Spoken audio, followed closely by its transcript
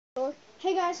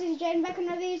Hey guys, this is Jaden back with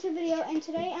another YouTube video, and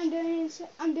today I'm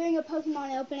doing a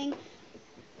Pokemon opening.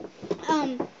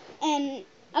 And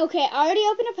okay, I already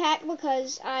opened a pack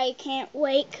because I can't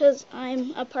wait because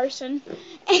I'm a person.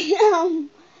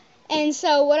 And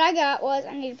so what I got was,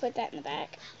 I need to put that in the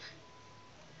back.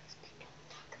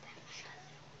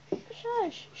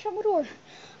 Shush, shut my door.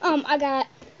 I got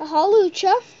a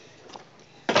Hawlucha,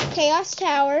 Chaos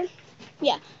Tower.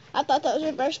 Yeah, I thought that was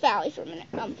Reverse Valley for a minute.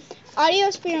 Audio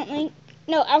Spirit Link.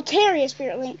 No, Altaria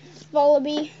Spirit Link.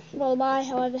 Volibee,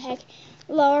 however the heck.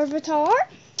 Larvitar,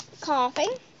 Coughing,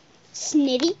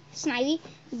 Snivy,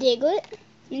 Diglett,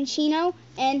 Minchino,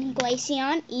 and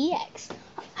Glaceon EX.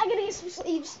 I gotta get some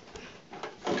sleeves.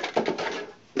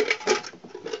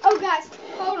 Oh guys,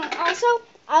 hold on. Also,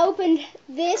 I opened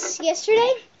this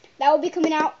yesterday. That will be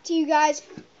coming out to you guys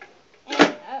in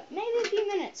maybe a few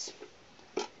minutes.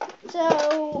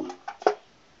 So,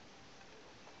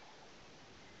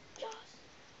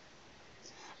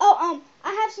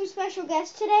 I have some special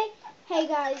guests today. Hey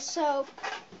guys, so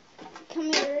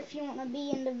come here if you want to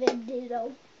be in the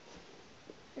video.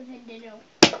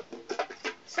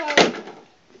 So,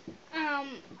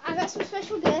 I got some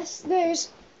special guests. There's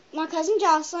my cousin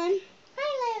Jocelyn.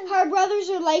 Hello. Her brothers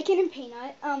are Lakin and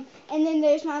Peanut. And then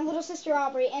there's my little sister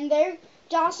Aubrey. And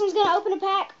Jocelyn's gonna open a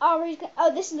pack.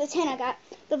 This is the 10 I got.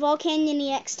 The Volcanion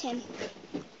EX10.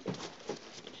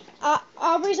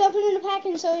 Aubrey's opening the pack,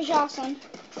 and so is Jocelyn.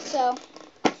 So,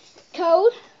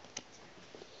 code.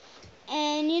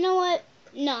 And you know what?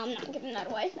 No, I'm not giving that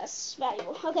away. That's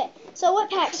valuable. Okay, so what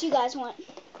packs do you guys want?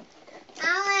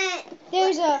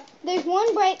 There's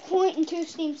one Breakpoint and 2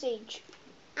 Steam Siege.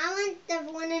 I want the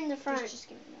one in the front. Just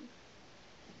give me one.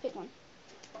 Pick one.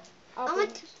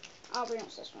 Aubrey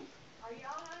wants this one. Are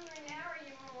y'all hungry now, or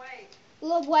you want to wait?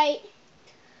 Love wait.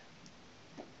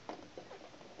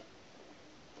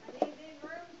 I need these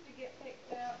rooms to get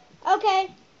picked up. Okay.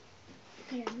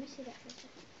 Here, let me see that for a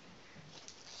second.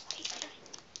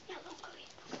 No, don't go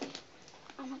yet.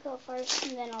 I'm going to go first,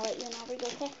 and then I'll let you and Aubrey go,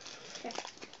 okay? Okay.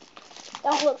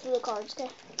 Don't look through the cards,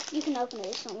 okay? You can open it,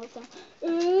 just don't look through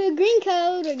them. Green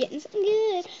code, we're getting something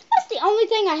good. That's the only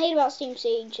thing I hate about Steam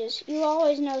Siege, is you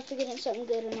always know if you're getting something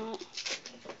good or not.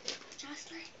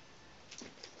 Jocelyn.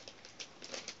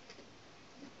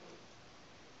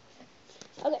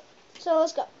 Okay, so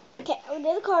let's go. Okay, I'm going to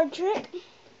do the card trick.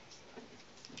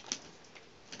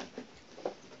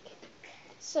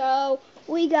 So,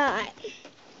 we got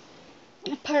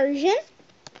a Persian,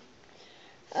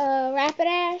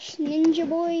 Rapidash, Ninja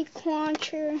Boy,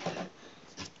 Clauncher,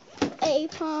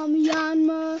 Apom,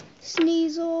 Yanma,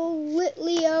 Sneasel,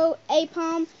 Litleo,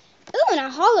 Apom. Ooh, and a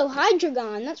Hollow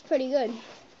Hydreigon. That's pretty good.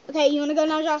 Okay, you want to go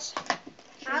now, Joss?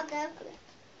 I'll go.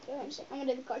 Okay, I'm going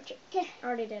to do the card trick. Okay. I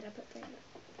already did. I put 3 in it.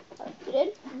 Oh, you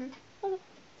did? Mm-hmm. Okay.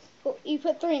 Cool. You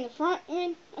put 3 in the front, you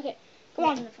mean? Okay. Come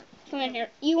on. In the front. Come in here.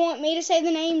 You want me to say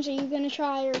the names, or are you going to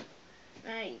try, or?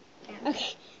 Yeah.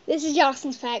 Okay. This is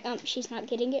Jocelyn's pack. She's not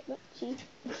getting it, but she...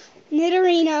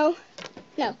 Nidorino.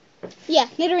 No. Yeah,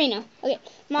 Nidorino. Okay.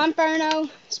 Monferno,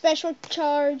 Special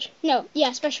Charge. No,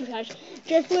 yeah, Special Charge.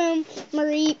 Drifloon,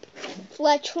 Mareep,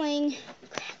 Fletchling.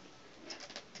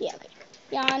 Yeah, okay.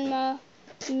 Yanma,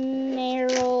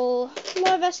 Meryl,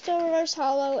 Larvesta, Reverse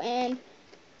Hollow, and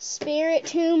Spirit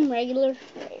Tomb, regular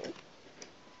rare.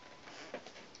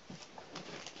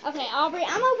 Okay, Aubrey,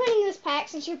 I'm opening this pack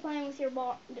since you're playing with your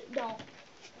doll.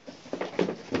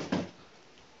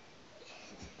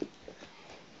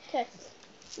 Okay,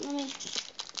 let me...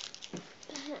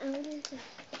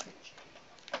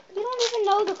 You don't even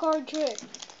know the card trick.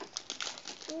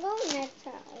 I'm going next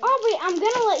time. Aubrey, I'm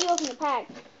gonna let you open the pack.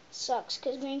 Sucks,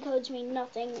 because green codes mean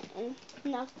nothing, and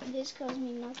these codes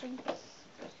mean nothing.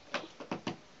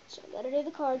 So I gotta do the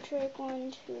card trick.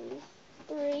 1, 2,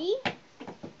 3.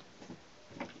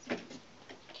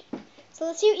 So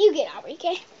let's see what you get, Aubrey,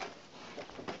 okay?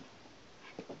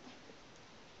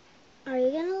 Are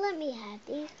you going to let me have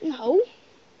these? No.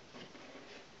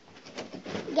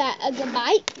 Got a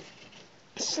Gabite,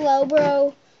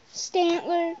 Slowbro,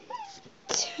 Stantler,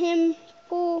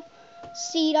 Temple,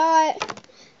 Seedot,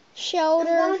 Shelter.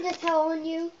 I'm going to tell on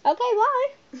you. Okay,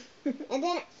 bye. And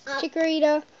then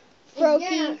Chikorita,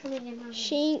 Froakie,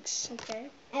 Shinx,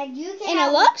 okay. And you and can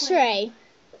a Luxray.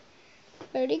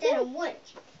 Pretty good.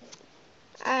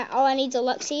 All I need is a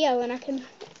Luxio, and I can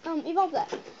evolve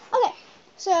that. Okay,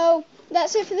 so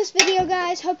that's it for this video,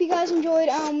 guys. Hope you guys enjoyed.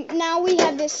 Now we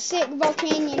have this sick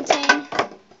Volcanion thing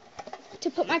to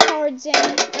put my cards in,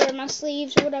 or my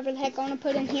sleeves, or whatever the heck I want to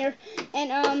put in here.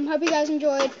 And hope you guys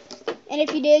enjoyed. And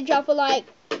if you did, drop a like.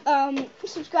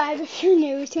 Subscribe if you're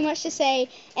new. Too much to say.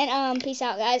 And peace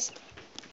out, guys.